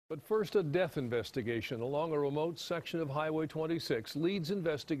But first, a death investigation along a remote section of Highway 26 leads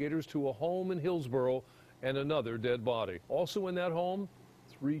investigators to a home in Hillsboro and another dead body. Also in that home,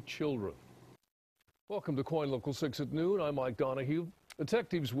 3 children. Welcome to KOIN Local 6 at noon. I'm Mike Donahue.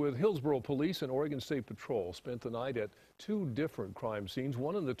 Detectives with Hillsboro Police and Oregon State Patrol spent the night at 2 different crime scenes,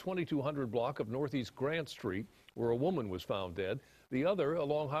 one in the 2200 block of Northeast Grant Street, where a woman was found dead, the other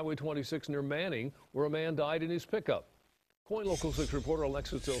along Highway 26 near Manning, where a man died in his pickup. KOIN Local 6 reporter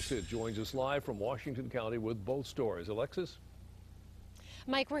Alexis Del Cid joins us live from Washington County with both stories. Alexis?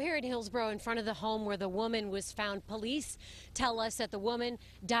 Mike, we're here in Hillsboro in front of the home where the woman was found. Police tell us that the woman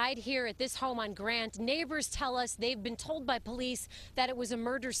died here at this home on Grant. Neighbors tell us they've been told by police that it was a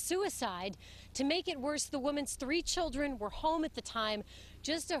murder-suicide. To make it worse, the woman's 3 children were home at the time.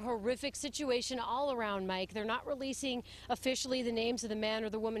 Just a horrific situation all around, Mike. They're not releasing officially the names of the man or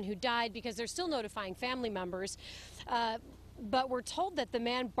the woman who died because they're still notifying family members. But we're told that the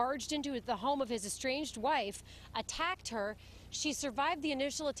man barged into the home of his estranged wife, attacked her. She survived the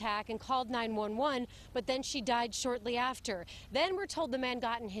initial attack and called 911, but then she died shortly after. Then we're told the man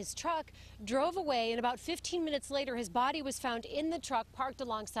got in his truck, drove away, and about 15 minutes later, his body was found in the truck parked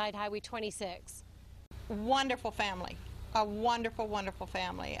alongside Highway 26. Wonderful family. A wonderful, wonderful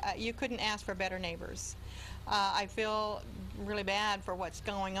family. You couldn't ask for better neighbors. I feel really bad for what's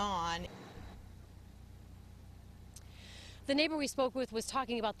going on. The neighbor we spoke with was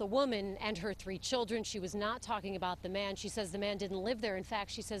talking about the woman and her 3 children. She was not talking about the man. She says the man didn't live there. In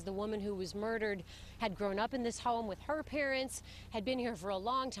fact, she says the woman who was murdered had grown up in this home with her parents, had been here for a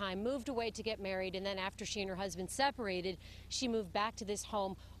long time, moved away to get married, and then after she and her husband separated, she moved back to this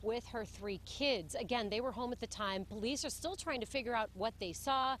home with her 3 kids. Again, they were home at the time. Police are still trying to figure out what they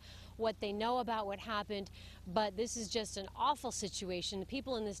saw, what they know about what happened, but this is just an awful situation. The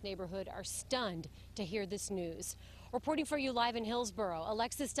people in this neighborhood are stunned to hear this news. Reporting for you live in Hillsboro,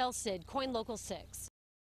 Alexis Del Cid, KOIN Local 6.